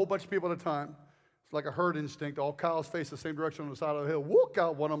 not a whole bunch of people at a time. It's like a herd instinct. All cows face the same direction on the side of the hill. Walk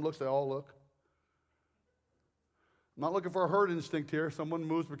out, one of them looks, they all look. I'm not looking for a herd instinct here. Someone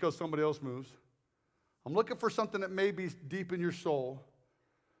moves because somebody else moves. I'm looking for something that may be deep in your soul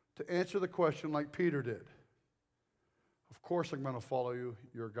to answer the question like Peter did. Of course I'm going to follow you,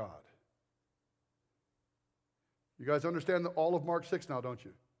 you're God. You guys understand all of Mark 6 now, don't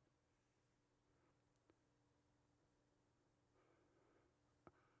you?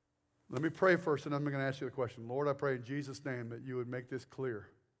 Let me pray first, and then I'm going to ask you the question. Lord, I pray in Jesus' name that you would make this clear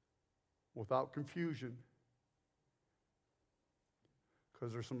without confusion,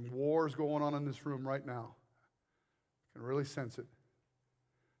 because there's some wars going on in this room right now. I can really sense it.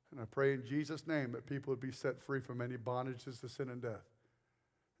 And I pray in Jesus' name that people would be set free from any bondages to sin and death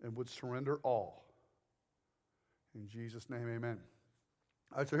and would surrender all. In Jesus' name, amen.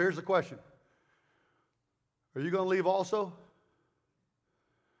 All right, so here's the question. Are you going to leave also?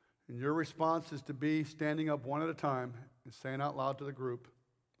 And your response is to be standing up one at a time and saying out loud to the group,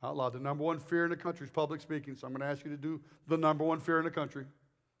 out loud, the number one fear in the country is public speaking. So I'm going to ask you to do the number one fear in the country,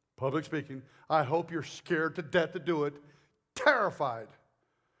 public speaking. I hope you're scared to death to do it, terrified.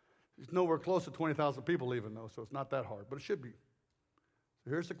 There's nowhere close to 20,000 people leaving, though, so it's not that hard, but it should be.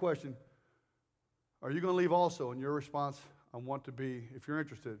 So here's the question. Are you going to leave also? And your response, I want to be, if you're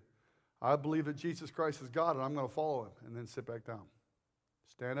interested, I believe that Jesus Christ is God and I'm going to follow him, and then sit back down.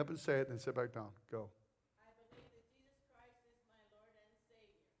 Stand up and say it, then sit back down. Go. I believe that Jesus Christ is my Lord and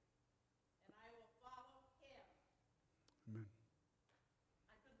Savior, and I will follow him. Amen.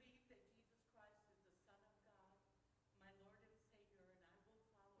 I believe that Jesus Christ is the Son of God, my Lord and Savior, and I will follow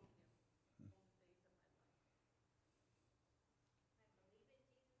him all the days of my life. I believe in Jesus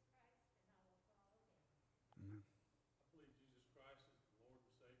Christ, and I will follow him. Amen. I believe Jesus Christ is the Lord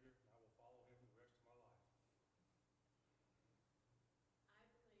and Savior, and I will follow him the rest of my life.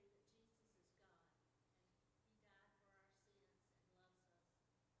 I believe that Jesus is God, and he died for our sins and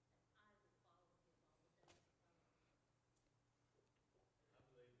loves us, and I will follow him all the days of my life. I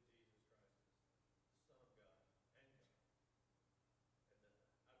believe that Jesus Christ is the Son of God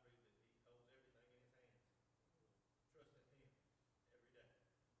and God, and that I believe that he holds everything in his hands. Trust in him every day.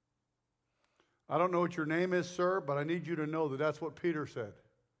 I don't know what your name is, sir, but I need you to know that that's what Peter said.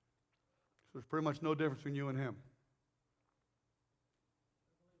 So there's pretty much no difference between you and him.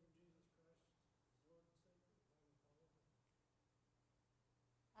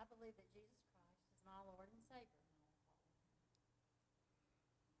 I believe that Jesus Christ is my Lord and Savior, and I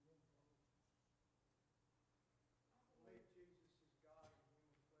will follow him. I believe that Jesus is the Son of God, and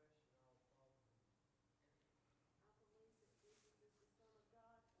I will follow him all the days of my life. I believe that Jesus is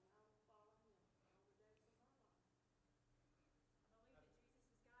God, and I will follow him. I believe that Jesus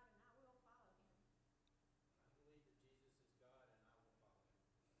is God, and I will follow him. I believe that Jesus is God, and I will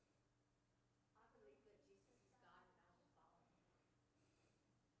follow him. I believe Jesus is God, and I will follow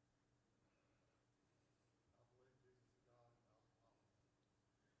him.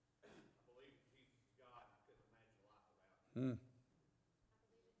 I believe Jesus is God, and I couldn't imagine life without him. Hmm. I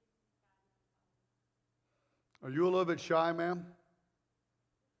believe that Jesus is God, and Are you a little bit shy, ma'am?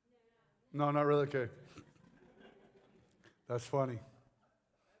 No, not really. Okay. That's funny.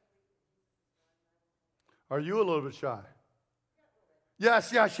 Are you a little bit shy?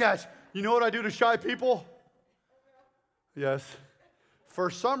 Yes, yes, yes. You know what I do to shy people? Yes. For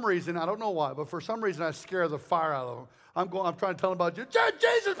some reason, I don't know why, but for some reason I scare the fire out of them. I'm trying to tell them about Jesus.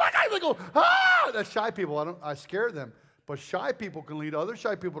 They go, ah! That's shy people. I scare them. But shy people can lead other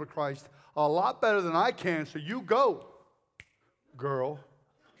shy people to Christ a lot better than I can. So you go, girl.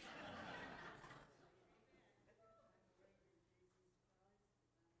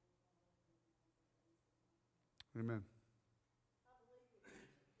 Amen. I believe that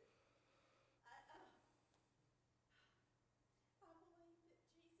Jesus is God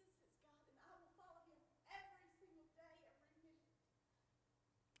and I will follow him every single day, every minute.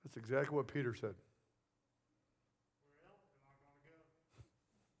 That's exactly what Peter said.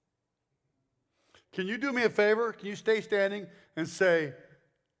 Can you do me a favor? Can you stay standing and say,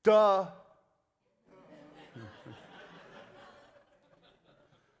 duh?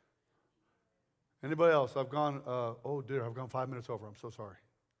 Anybody else? I've gone, oh dear, I've gone 5 minutes over. I'm so sorry.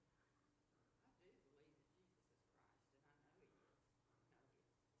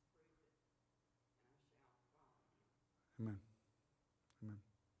 Amen. Amen. I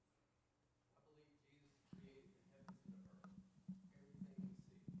believe Jesus created the heavens and the earth. Everything we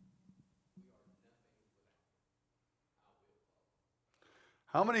see, we are nothing without him. I will follow.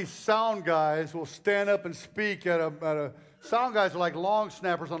 How many sound guys will stand up and speak at a sound guys are like long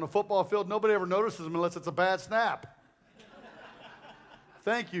snappers on the football field. Nobody ever notices them unless it's a bad snap.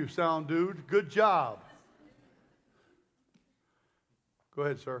 Thank you, sound dude. Good job. Go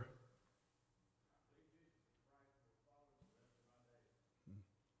ahead, sir.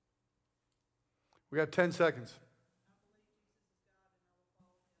 We got 10 seconds.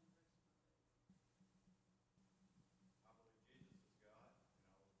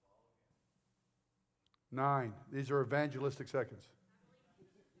 9. These are evangelistic seconds. I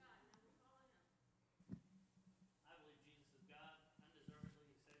believe Jesus is God.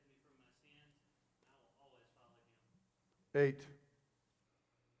 Undeservedly, he saved me from my sins, and I will always follow him. 8.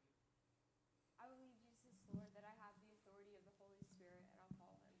 I believe Jesus is Lord, that I have the authority of the Holy Spirit, and I'll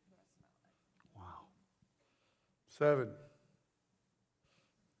follow him for the rest of my life. Wow. 7.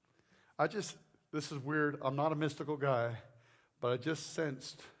 This is weird. I'm not a mystical guy, but I just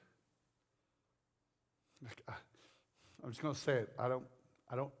sensed, I'm just going to say it. I don't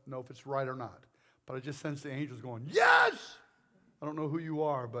know if it's right or not, but I just sensed the angels going, yes! I don't know who you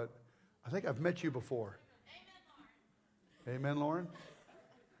are, but I think I've met you before. Amen, Lauren.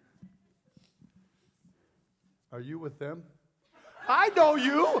 Are you with them? I know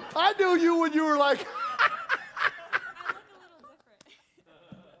you. I knew you when you were like, I look a little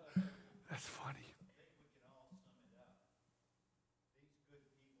different. that's funny. I think we can all sum it up. These good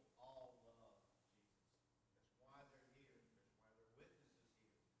people all love Jesus. That's why they're here. That's why they're witnesses here.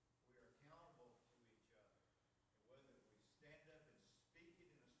 We are accountable to each other. And whether we stand up and speak it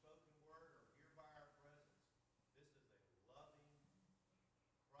in a spoken word or here by our presence, this is a loving,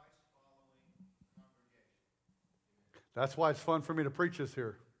 Christ-following congregation. That's why it's fun for me to preach this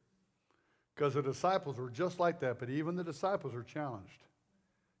here. Because the disciples were just like that, but even the disciples are challenged.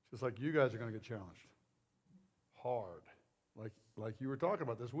 Just like you guys are going to get challenged. Hard. Like you were talking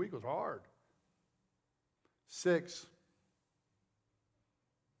about, this week was hard. 6.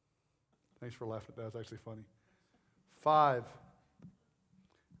 Thanks for laughing. That's actually funny. 5.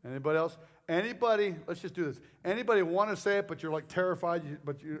 Anybody else? Anybody, let's just do this. Anybody want to say it, but you're like terrified,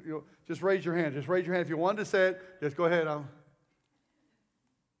 but you just raise your hand. Just raise your hand. If you wanted to say it, just go ahead. I am very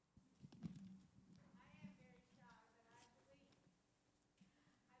shy, but I believe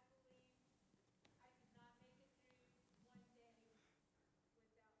I could not make it through one day without Jesus in my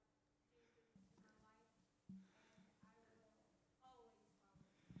life, and I will always follow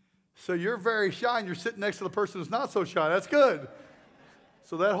him. So you're very shy, and you're sitting next to the person who's not so shy. That's good.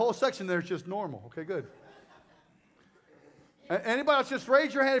 So that whole section there is just normal. Okay, good. Anybody else, just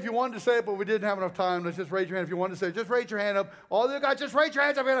raise your hand if you wanted to say it, but we didn't have enough time. Let's just raise your hand if you wanted to say it. Just raise your hand up. All of you guys, just raise your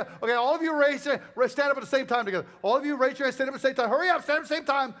hands up. Okay, all of you stand up at the same time together. All of you raise your hands, stand up at the same time. Hurry up, stand up at the same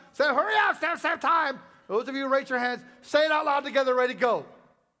time. Say, hurry up, stand up at the same time. Those of you who raise your hands, say it out loud together, ready, go.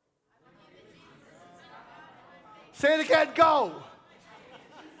 Say it again, go.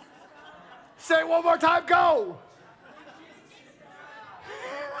 Say it one more time, go.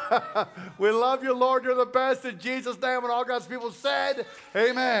 We love you, Lord. You're the best. In Jesus' name, and all God's people said,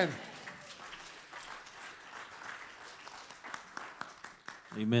 amen.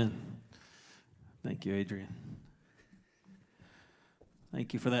 Amen. Thank you, Adrian.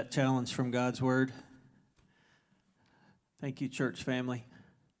 Thank you for that challenge from God's Word. Thank you, church family.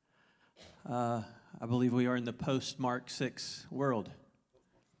 I believe we are in the post-Mark 6 world.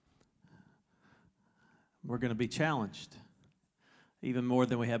 We're going to be challenged, even more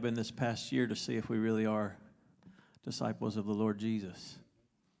than we have been this past year, to see if we really are disciples of the Lord Jesus.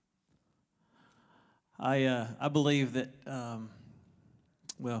 I believe that, I'll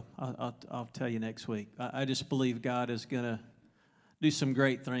tell you next week. I just believe God is going to do some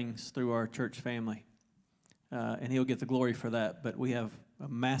great things through our church family. And He'll get the glory for that. But we have a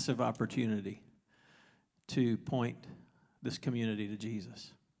massive opportunity to point this community to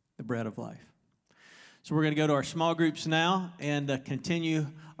Jesus, the bread of life. So we're going to go to our small groups now and continue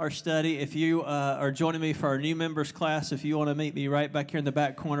our study. If you are joining me for our new members class, if you want to meet me right back here in the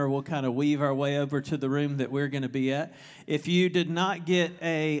back corner, we'll kind of weave our way over to the room that we're going to be at. If you did not get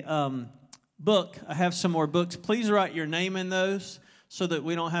a book, I have some more books. Please write your name in those so that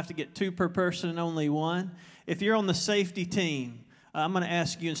we don't have to get two per person, only one. If you're on the safety team, I'm going to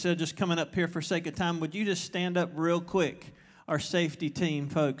ask you, instead of just coming up here for sake of time, would you just stand up real quick? Our safety team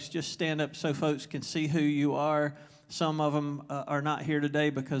folks, just stand up so folks can see who you are. Some of them are not here today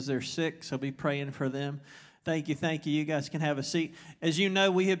because they're sick, so be praying for them. Thank you. You guys can have a seat. As you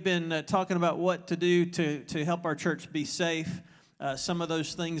know, we have been talking about what to do to help our church be safe. Some of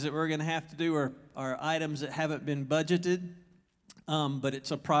those things that we're going to have to do are items that haven't been budgeted. But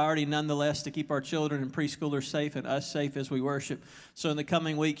it's a priority nonetheless to keep our children and preschoolers safe and us safe as we worship. So in the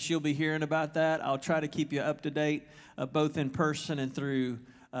coming weeks, you'll be hearing about that. I'll try to keep you up to date, both in person and through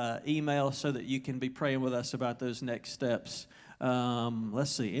email, so that you can be praying with us about those next steps.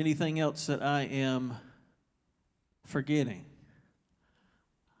 Let's see. Anything else that I am forgetting?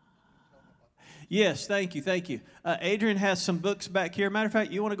 Yes, thank you. Adrian has some books back here. Matter of fact,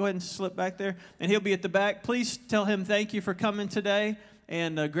 you want to go ahead and slip back there, and he'll be at the back. Please tell him thank you for coming today,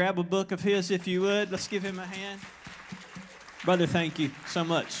 and grab a book of his if you would. Let's give him a hand. Brother, thank you so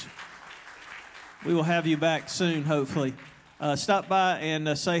much. We will have you back soon, hopefully. Stop by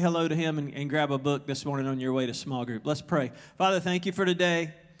and say hello to him and grab a book this morning on your way to small group. Let's pray. Father, thank you for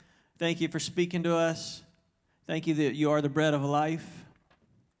today. Thank you for speaking to us. Thank you that you are the bread of life.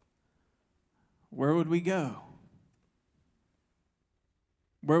 Where would we go?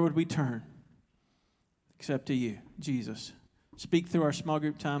 Where would we turn? Except to you, Jesus. Speak through our small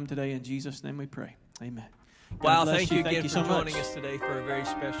group time today. In Jesus' name we pray. Amen. Wow, thank you again for joining us today for a very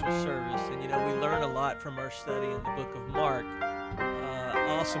special service. And, we learn a lot from our study in the book of Mark.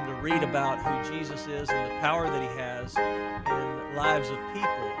 Awesome to read about who Jesus is and the power that He has in lives of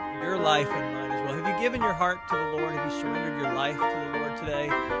people, your life and mine as well. Have you given your heart to the Lord? Have you surrendered your life to the Lord today?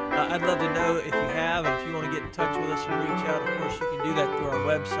 I'd love to know if you have, and if you want to get in touch with us and reach out, of course, you can do that through our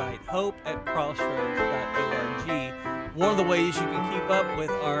website, hope@crossroads.org. One of the ways you can keep up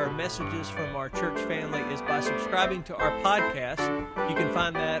with our messages from our church family is by subscribing to our podcast. You can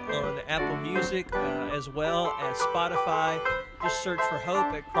find that on Apple Music as well as Spotify. Just search for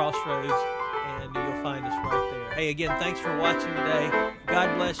Hope at Crossroads, and you'll find us right there. Hey, again, thanks for watching today.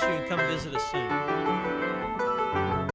 God bless you, and come visit us soon.